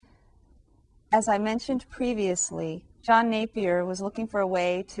as I mentioned previously, John Napier was looking for a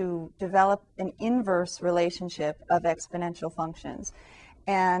way to develop an inverse relationship of exponential functions.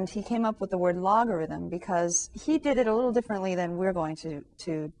 And he came up with the word logarithm because he did it a little differently than we're going to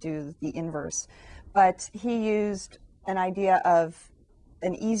do the inverse. But he used an idea of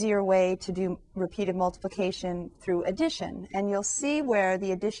an easier way to do repeated multiplication through addition. And you'll see where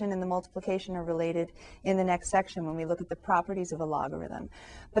the addition and the multiplication are related in the next section when we look at the properties of a logarithm.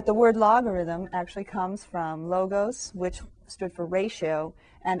 But the word logarithm actually comes from logos, which stood for ratio,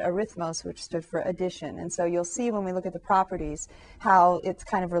 and arithmos, which stood for addition. And so you'll see when we look at the properties how it's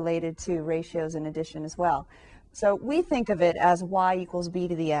kind of related to ratios and addition as well. So we think of it as y equals b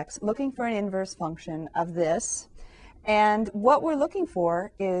to the x, looking for an inverse function of this. And what we're looking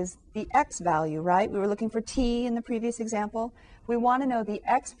for is the x value, right? We were looking for t in the previous example. We want to know the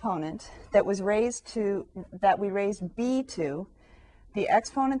exponent that was raised to, that we raised b to, the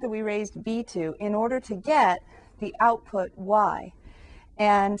exponent that we raised b to, in order to get the output y.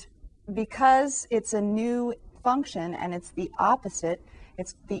 And because it's a new function and it's the opposite,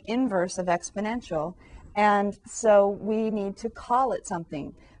 it's the inverse of exponential, and so we need to call it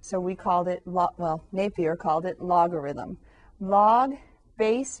something. So we called it, well, Napier called it logarithm. Log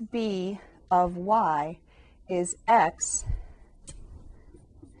base b of y is x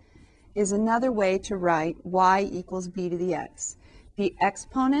is another way to write y equals b to the x. The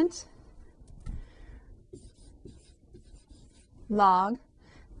exponent log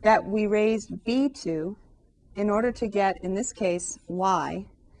that we raised b to in order to get, in this case, y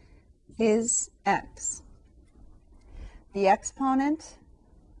is x. The exponent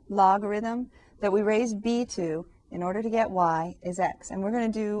logarithm that we raised b to in order to get y is x. And we're going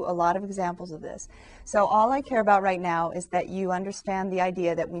to do a lot of examples of this. So all I care about right now is that you understand the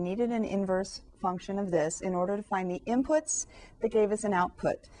idea that we needed an inverse function of this in order to find the inputs that gave us an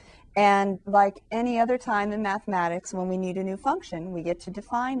output. And like any other time in mathematics, when we need a new function, we get to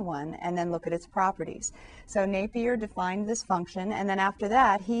define one and then look at its properties. So Napier defined this function, and then after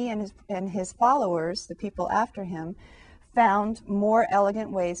that, he and his followers, the people after him, found more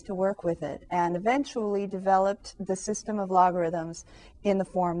elegant ways to work with it and eventually developed the system of logarithms in the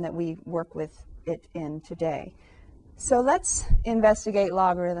form that we work with it in today. So let's investigate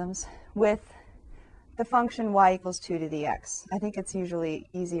logarithms with the function y equals 2 to the x. I think it's usually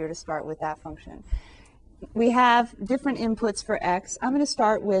easier to start with that function. We have different inputs for x. I'm going to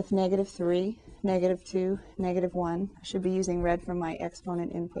start with -3, -2, -1. I should be using red for my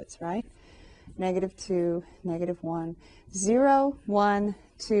exponent inputs, right? -2, -1, 0, 1,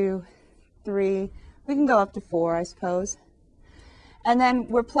 2, 3. We can go up to 4, I suppose. And then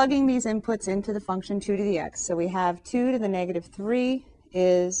we're plugging these inputs into the function 2 to the x. So we have 2 to the -3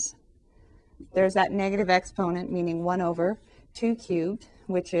 is, there's that negative exponent, meaning 1 over 2 cubed,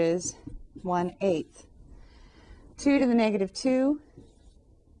 which is 1/8. 2 to the -2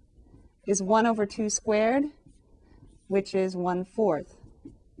 is 1 over 2 squared, which is 1/4.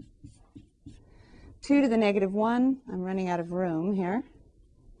 2 to the -1, I'm running out of room here,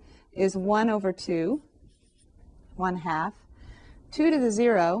 is 1 over 2, 1/2. 2 to the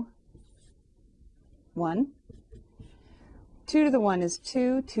 0, 1. 2 to the 1 is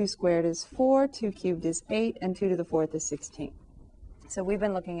 2, 2 squared is 4, 2 cubed is 8, and 2 to the 4th is 16. So we've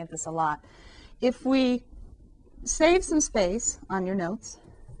been looking at this a lot. If we save some space on your notes,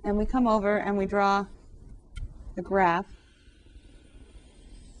 and we come over and we draw the graph,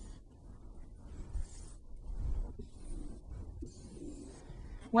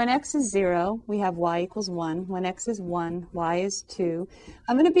 when x is 0, we have y equals 1. When x is 1, y is 2.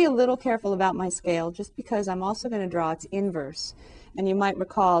 I'm going to be a little careful about my scale just because I'm also going to draw its inverse. And you might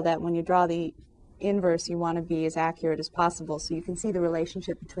recall that when you draw the inverse, you want to be as accurate as possible so you can see the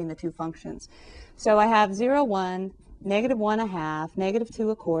relationship between the two functions. So I have 0, 1, -1/2,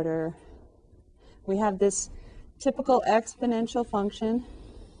 -2/4. We have this typical exponential function.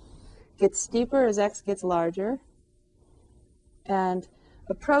 Gets steeper as x gets larger, and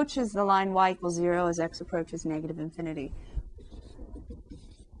approaches the line y equals 0 as x approaches -infinity.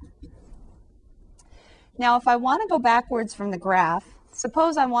 Now, if I want to go backwards from the graph,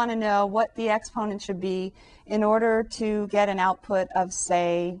 suppose I want to know what the exponent should be in order to get an output of,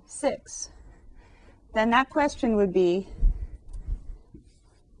 say, 6. Then that question would be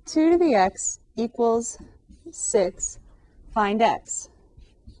 2 to the x equals 6, find x.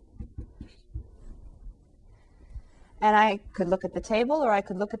 And I could look at the table or I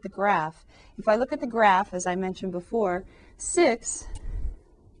could look at the graph. If I look at the graph, as I mentioned before, 6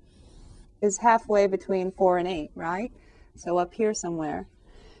 is halfway between 4 and 8, right? So up here somewhere.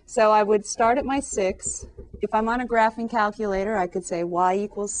 So I would start at my 6. If I'm on a graphing calculator, I could say y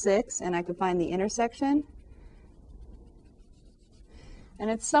equals 6, and I could find the intersection. And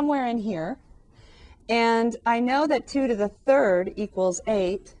it's somewhere in here. And I know that 2 to the third equals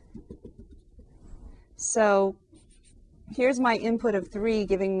 8. So here's my input of 3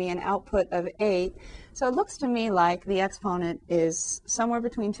 giving me an output of 8. So it looks to me like the exponent is somewhere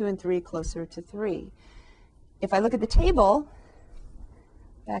between 2 and 3, closer to 3. If I look at the table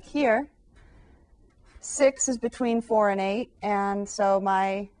back here, 6 is between 4 and 8, and so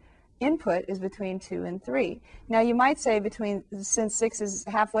my input is between 2 and 3. Now you might say since 6 is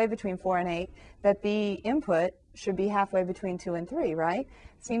halfway between 4 and 8, that the input should be halfway between 2 and 3, right?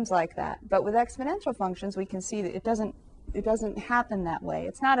 Seems like that. But with exponential functions, we can see that it doesn't happen that way.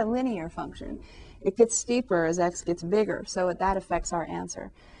 It's not a linear function. It gets steeper as x gets bigger, so that affects our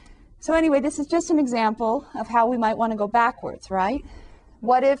answer. So anyway, this is just an example of how we might want to go backwards, right?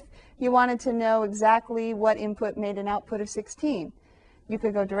 What if you wanted to know exactly what input made an output of 16? You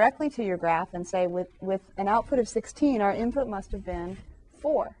could go directly to your graph and say with an output of 16, our input must have been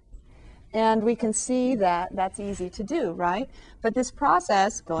 4. And we can see that that's easy to do, right? But this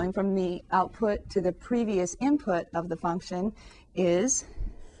process, going from the output to the previous input of the function, is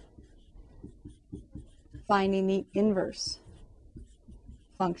finding the inverse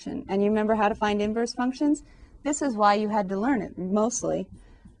function. And you remember how to find inverse functions? This is why you had to learn it, mostly.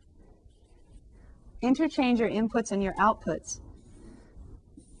 Interchange your inputs and your outputs.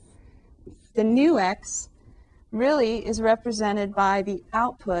 The new x really is represented by the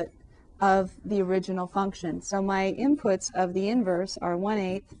output of the original function. So my inputs of the inverse are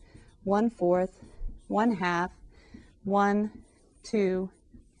 1/8, 1/4, 1/2, 1, 2,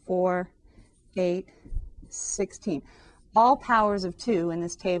 4, 8, 16. All powers of 2 in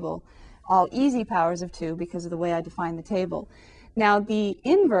this table, all easy powers of 2 because of the way I define the table. Now the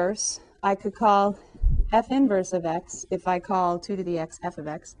inverse I could call f inverse of x if I call 2 to the x f of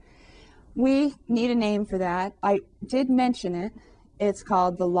x. We need a name for that. I did mention it. It's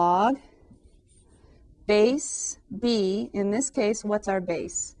called the log base b. In this case, what's our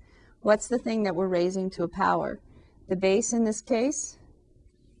base? What's the thing that we're raising to a power? The base in this case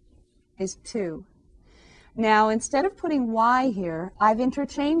is 2. Now, instead of putting y here, I've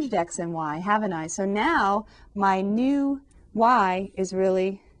interchanged x and y, haven't I? So now my new y is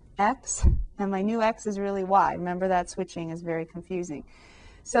really x, and my new x is really y. Remember, that switching is very confusing.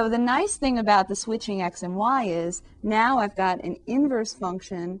 So the nice thing about the switching x and y is now I've got an inverse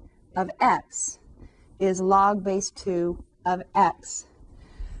function of x is log base 2 of x.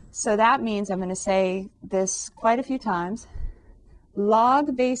 So that means I'm going to say this quite a few times.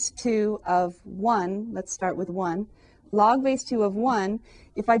 Log base 2 of 1, let's start with 1. Log base 2 of 1,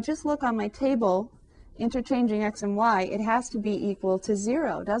 if I just look on my table, interchanging x and y, it has to be equal to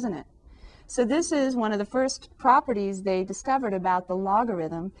 0, doesn't it? So this is one of the first properties they discovered about the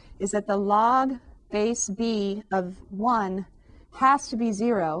logarithm, is that the log base b of 1 has to be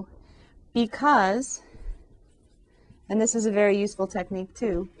 0 because, and this is a very useful technique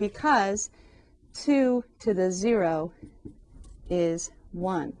too, because 2 to the 0 is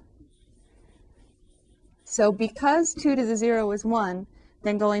 1. So because 2 to the 0 is 1,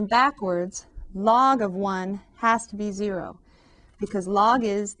 then going backwards, log of 1 has to be 0. Because log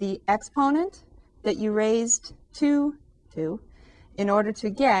is the exponent that you raised 2 to in order to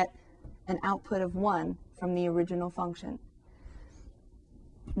get an output of 1 from the original function.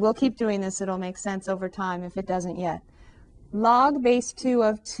 We'll keep doing this. It'll make sense over time if it doesn't yet. Log base 2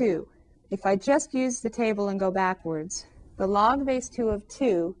 of 2. If I just use the table and go backwards, the log base 2 of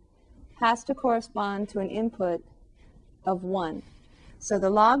 2 has to correspond to an input of 1. So the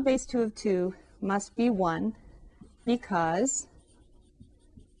log base 2 of 2 must be 1 because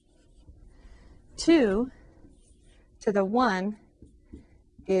 2 to the 1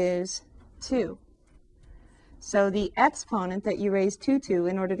 is 2. So the exponent that you raise 2 to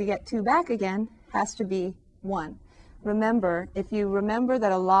in order to get 2 back again has to be 1. Remember, if you remember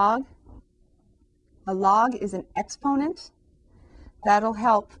that a log is an exponent, that'll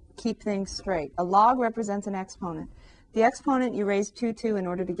help keep things straight. A log represents an exponent. The exponent you raise 2 to in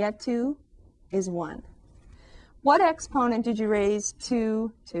order to get 2 is 1. What exponent did you raise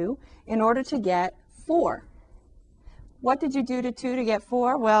 2 to in order to get 4? What did you do to 2 to get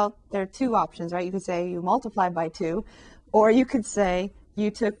 4? Well, there are two options, right? You could say you multiplied by 2, or you could say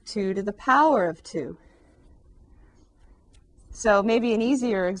you took 2 to the power of 2. So maybe an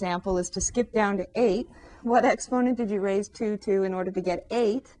easier example is to skip down to 8. What exponent did you raise 2 to in order to get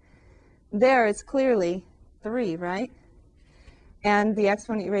 8? There it's clearly 3, right? And the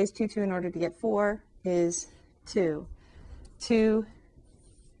exponent you raised 2 to in order to get 4 is 2. 2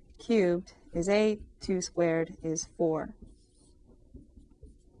 cubed is 8, 2 squared is 4.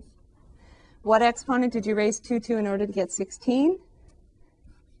 What exponent did you raise 2 to in order to get 16?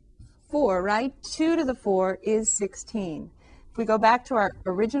 4, right? 2 to the 4 is 16. If we go back to our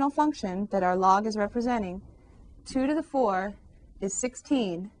original function that our log is representing, 2 to the 4 is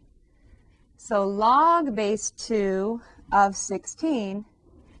 16. So log base 2 of 16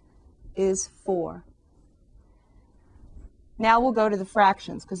 is 4. Now we'll go to the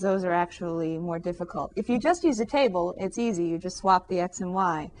fractions, because those are actually more difficult. If you just use a table, it's easy. You just swap the x and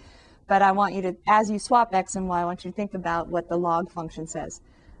y. But I want you to, as you swap x and y, I want you to think about what the log function says.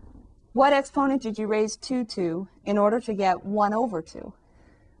 What exponent did you raise 2 to in order to get 1 over 2?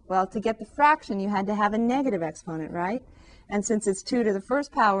 Well, to get the fraction, you had to have a negative exponent, right? And since it's 2 to the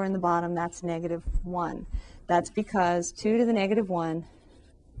first power in the bottom, that's negative 1. That's because 2 to the negative 1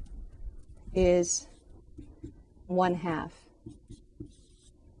 is 1/2.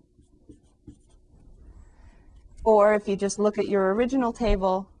 Or if you just look at your original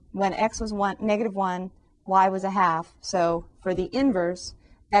table, when x was negative 1, y was 1/2. So for the inverse,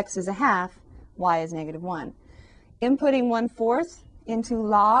 x is 1/2, y is negative 1. Inputting 1/4 into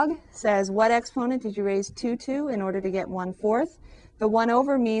log says, what exponent did you raise 2 to in order to get 1/4? The 1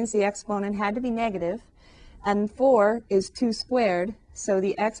 over means the exponent had to be negative, and 4 is 2 squared, so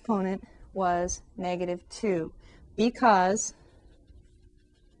the exponent was negative 2, because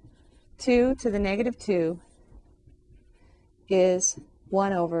 2 to the negative 2 is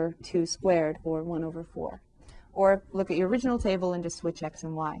 1 over 2 squared, or 1 over 4. Or look at your original table and just switch x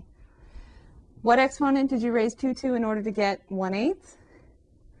and y. What exponent did you raise 2 to in order to get 1/8?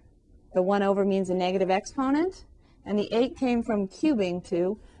 The 1 over means a negative exponent, and the 8 came from cubing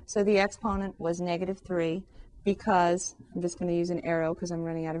 2, so the exponent was negative 3, because, I'm just going to use an arrow because I'm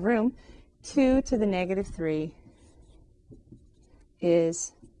running out of room, 2 to the negative 3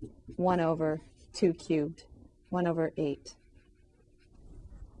 is 1 over 2 cubed, 1 over 8.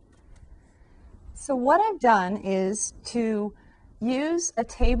 So what I've done is to use a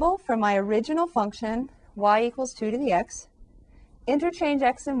table from my original function, y equals 2 to the x, interchange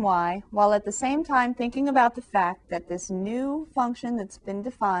x and y, while at the same time thinking about the fact that this new function that's been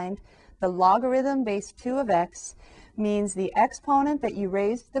defined, the logarithm base 2 of x, means the exponent that you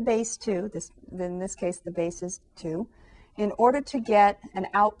raised the base to, in this case the base is 2, in order to get an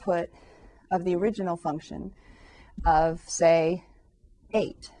output of the original function of, say,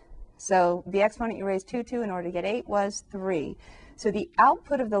 8. So the exponent you raised 2 to in order to get 8 was 3. So the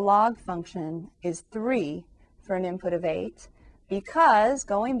output of the log function is 3 for an input of 8, because,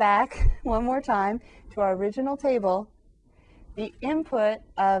 going back one more time to our original table, the input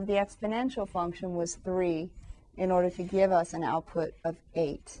of the exponential function was 3 in order to give us an output of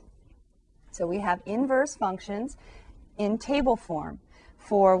 8. So we have inverse functions in table form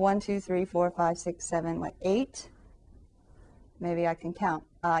for 1, 2, 3, 4, 5, 6, 7, 8. Maybe I can count.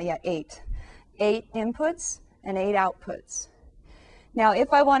 8. 8 inputs and 8 outputs. Now,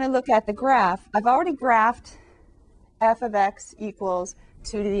 if I want to look at the graph, I've already graphed f of x equals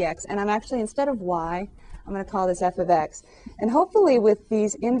 2 to the x. And I'm actually, instead of y, I'm going to call this f of x. And hopefully with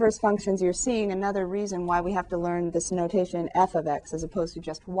these inverse functions, you're seeing another reason why we have to learn this notation f of x as opposed to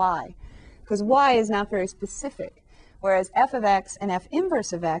just y. Because y is not very specific, whereas f of x and f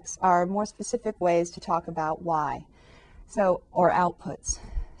inverse of x are more specific ways to talk about y, or outputs.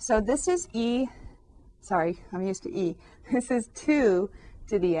 So this is sorry, I'm used to e. This is 2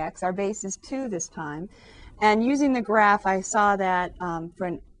 to the x. Our base is 2 this time. And using the graph, I saw that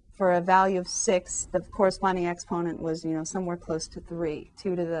for a value of 6, the corresponding exponent was, somewhere close to 3.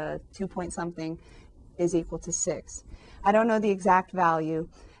 2 to the 2 point something is equal to 6. I don't know the exact value.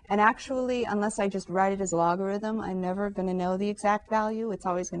 And actually, unless I just write it as a logarithm, I'm never going to know the exact value. It's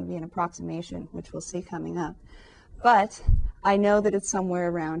always going to be an approximation, which we'll see coming up. But I know that it's somewhere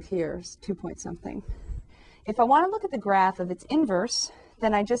around here, 2 point something. If I want to look at the graph of its inverse,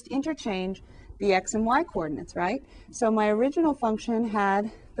 then I just interchange the x and y coordinates, right? So my original function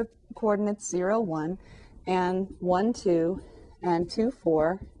had the coordinates 0, 1, and 1, 2, and 2,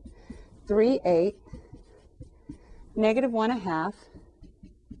 4, 3, 8, negative 1, 1/2,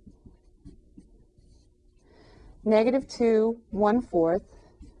 negative 2, 1/4.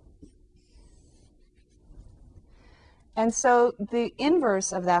 And so the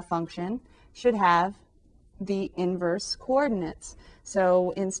inverse of that function should have the inverse coordinates.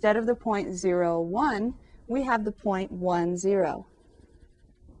 So instead of the point 0, 1, we have the point 1, 0.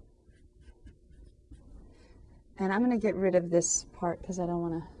 And I'm going to get rid of this part because I don't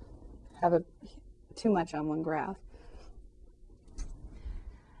want to have too much on one graph.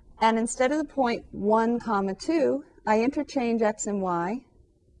 And instead of the point 1, 2, I interchange x and y,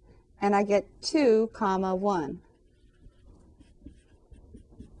 and I get 2 comma 1.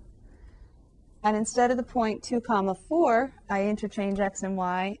 And instead of the point 2 comma 4, I interchange x and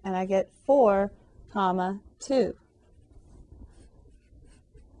y, and I get 4 comma 2.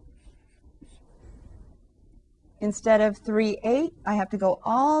 Instead of 3, 8, I have to go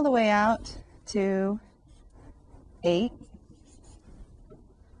all the way out to 8.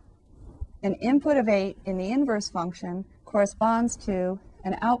 An input of 8 in the inverse function corresponds to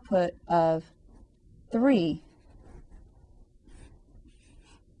an output of 3.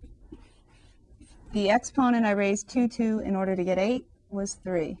 The exponent I raised 2 to in order to get 8 was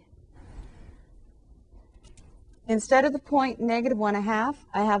 3. Instead of the point negative 1/2,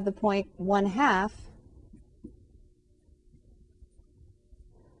 I have the point 1/2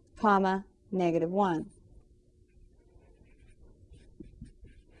 comma negative 1.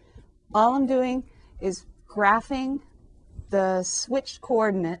 All I'm doing is graphing the switched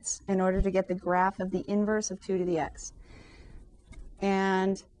coordinates in order to get the graph of the inverse of 2 to the x.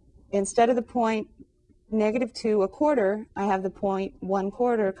 And instead of the point negative 2 1/4, I have the point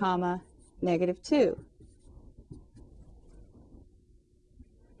 1/4 comma negative 2.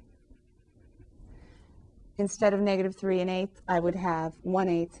 Instead of negative 3 1/8, I would have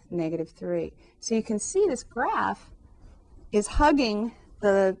 1/8 negative 3. So you can see this graph is hugging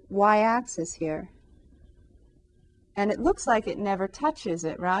the y-axis here. And it looks like it never touches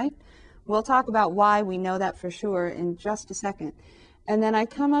it, right? We'll talk about why we know that for sure in just a second. And then I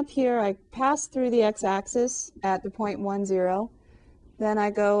come up here, I pass through the x-axis at the point 1, 0. Then I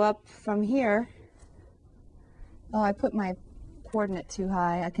go up from here. Oh, I put my coordinate too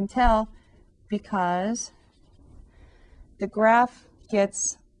high. I can tell because the graph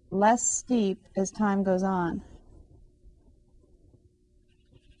gets less steep as time goes on.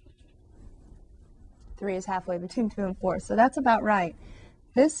 3 is halfway between 2 and 4, so that's about right.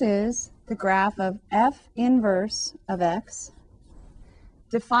 This is the graph of f inverse of x,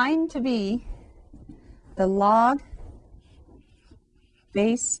 defined to be the log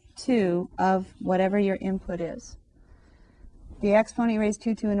base 2 of whatever your input is. The exponent you raise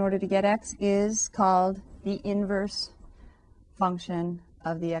 2 to in order to get x is called the inverse function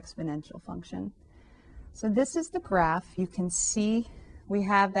of the exponential function. So this is the graph. You can see we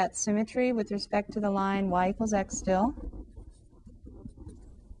have that symmetry with respect to the line y equals x still.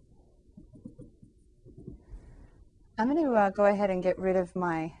 I'm going to go ahead and get rid of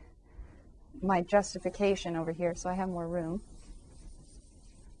my justification over here so I have more room.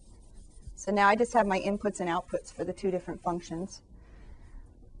 So now I just have my inputs and outputs for the two different functions.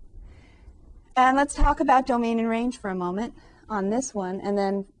 And let's talk about domain and range for a moment on this one, and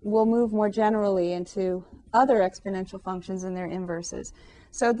then we'll move more generally into other exponential functions and their inverses.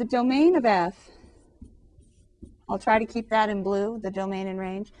 So the domain of f, I'll try to keep that in blue, the domain and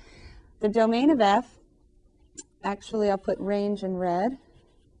range. The domain of f, actually I'll put range in red.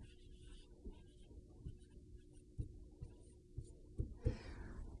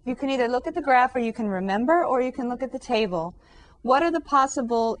 You can either look at the graph or you can remember, or you can look at the table. What are the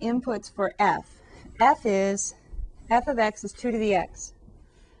possible inputs for f? F of x is 2 to the x.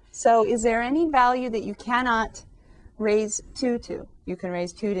 So is there any value that you cannot raise 2 to? You can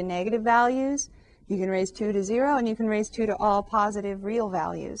raise 2 to negative values, you can raise 2 to 0, and you can raise 2 to all positive real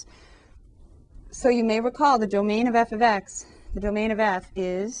values. So you may recall the domain of f of x, the domain of f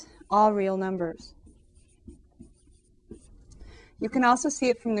is all real numbers. You can also see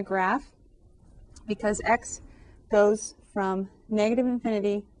it from the graph because x goes from negative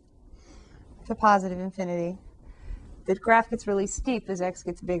infinity to positive infinity. The graph gets really steep as x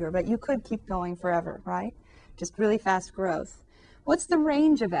gets bigger, but you could keep going forever, right? Just really fast growth. What's the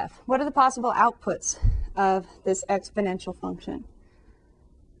range of f? What are the possible outputs of this exponential function?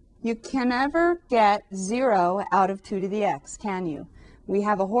 You can never get 0 out of 2 to the x, can you? We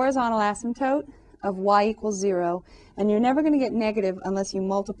have a horizontal asymptote of y equals 0, and you're never going to get negative unless you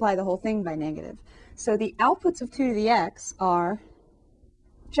multiply the whole thing by negative. So the outputs of 2 to the x are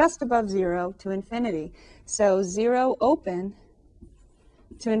just above 0 to infinity. So 0 open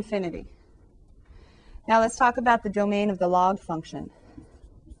to infinity. Now let's talk about the domain of the log function.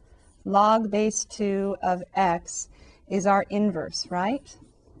 Log base 2 of x is our inverse, right?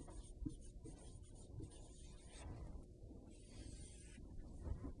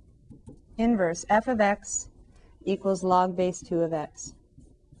 Inverse f of x equals log base 2 of x.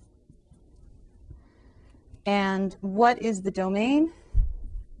 And what is the domain?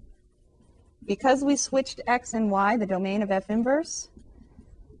 Because we switched x and y, the domain of f inverse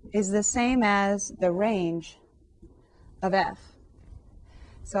is the same as the range of f.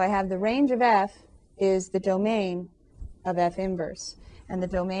 So I have the range of f is the domain of f inverse. and the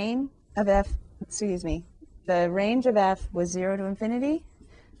domain of f, excuse me, the range of f was 0 to infinity,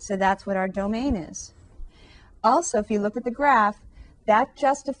 so that's what our domain is. Also, if you look at the graph, that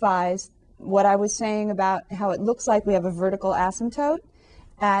justifies what I was saying about how it looks like we have a vertical asymptote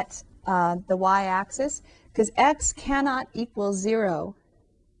at the y-axis, because x cannot equal 0.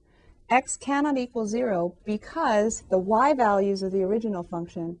 X cannot equal 0 because the y values of the original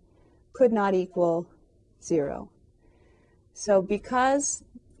function could not equal 0. So because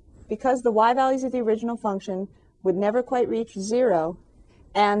the y values of the original function would never quite reach 0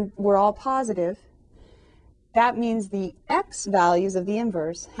 and were all positive, that means the x values of the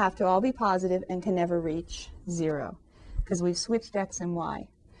inverse have to all be positive and can never reach 0 because we've switched x and y.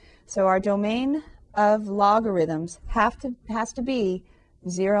 So our domain of logarithms has to be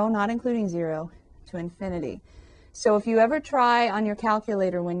 0, not including 0, to infinity. So if you ever try on your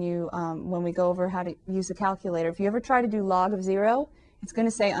calculator when we go over how to use a calculator, if you ever try to do log of 0, it's going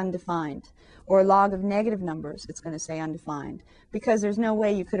to say undefined. Or log of negative numbers, it's going to say undefined. Because there's no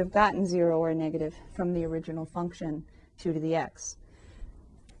way you could have gotten 0 or negative from the original function 2 to the x.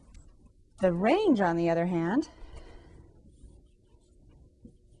 The range, on the other hand,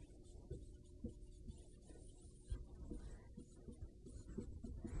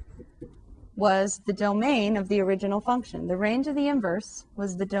 was the domain of the original function. The range of the inverse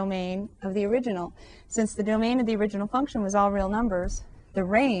was the domain of the original. Since the domain of the original function was all real numbers, the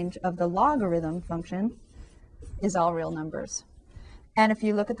range of the logarithm function is all real numbers. And if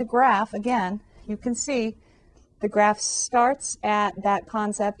you look at the graph, again, you can see the graph starts at that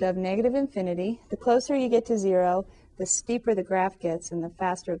concept of negative infinity. The closer you get to 0, the steeper the graph gets, and the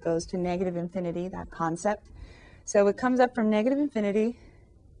faster it goes to negative infinity, that concept. So it comes up from negative infinity,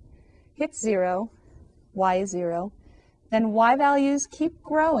 hits 0, y is 0. Then y values keep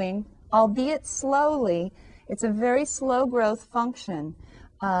growing, albeit slowly. It's a very slow growth function.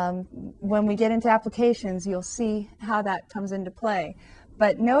 When we get into applications, you'll see how that comes into play.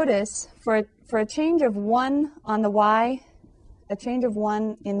 But notice, for a change of 1 on the y, a change of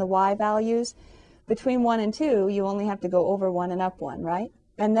 1 in the y values, between 1 and 2, you only have to go over 1 and up 1, right?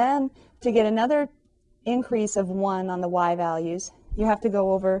 And then to get another increase of 1 on the y values, you have to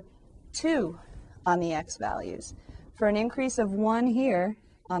go over 2 on the x values. For an increase of 1 here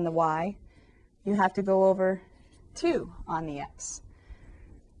on the y, you have to go over 2 on the x.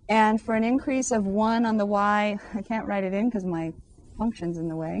 And for an increase of 1 on the y, I can't write it in because my function's in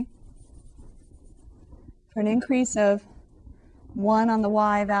the way. For an increase of 1 on the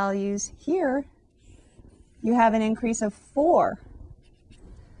y values here, you have an increase of 4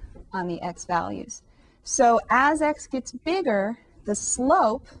 on the x values. So as x gets bigger, the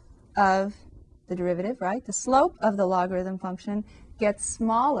slope of the derivative, right, the slope of the logarithm function gets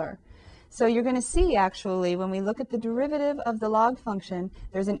smaller. So you're going to see, actually, when we look at the derivative of the log function,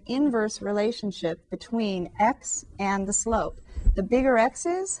 there's an inverse relationship between x and the slope. The bigger x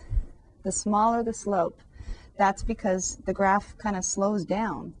is, the smaller the slope. That's because the graph kind of slows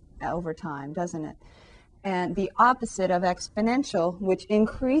down over time, doesn't it? And the opposite of exponential, which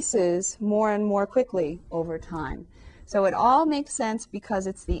increases more and more quickly over time. So it all makes sense because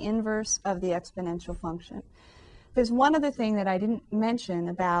it's the inverse of the exponential function. There's one other thing that I didn't mention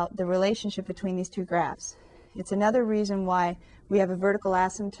about the relationship between these two graphs. It's another reason why we have a vertical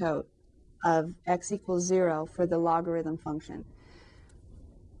asymptote of x equals 0 for the logarithm function.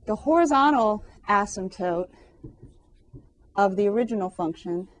 The horizontal asymptote of the original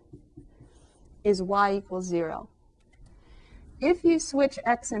function is y equals 0. If you switch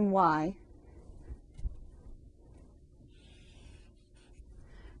x and y,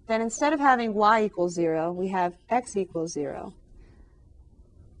 then instead of having y equals 0, we have x equals 0.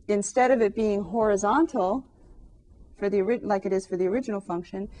 Instead of it being horizontal, like it is for the original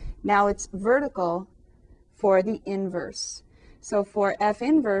function, now it's vertical for the inverse. So for f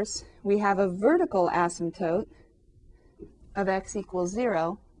inverse, we have a vertical asymptote of x equals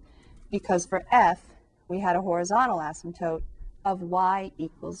 0, because for f, we had a horizontal asymptote of y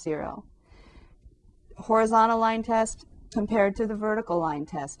equals 0. Horizontal line test compared to the vertical line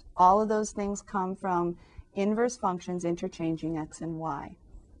test. All of those things come from inverse functions interchanging x and y.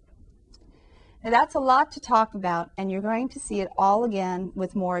 Now that's a lot to talk about, and you're going to see it all again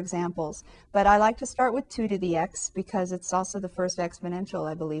with more examples. But I like to start with 2 to the x because it's also the first exponential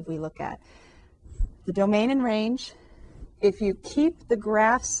I believe we look at. The domain and range, if you keep the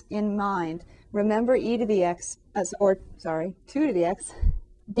graphs in mind, remember e to the x, 2 to the x,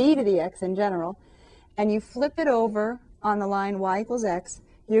 b to the x in general, and you flip it over on the line y equals x,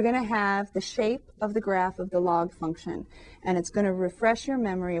 you're going to have the shape of the graph of the log function. And it's going to refresh your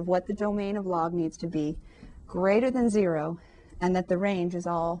memory of what the domain of log needs to be: greater than 0 and that the range is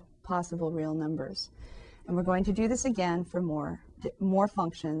all possible real numbers. And we're going to do this again for more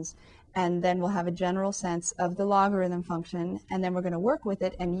functions, and then we'll have a general sense of the logarithm function, and then we're going to work with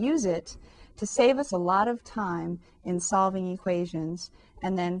it and use it to save us a lot of time in solving equations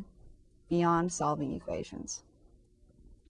and then beyond solving equations.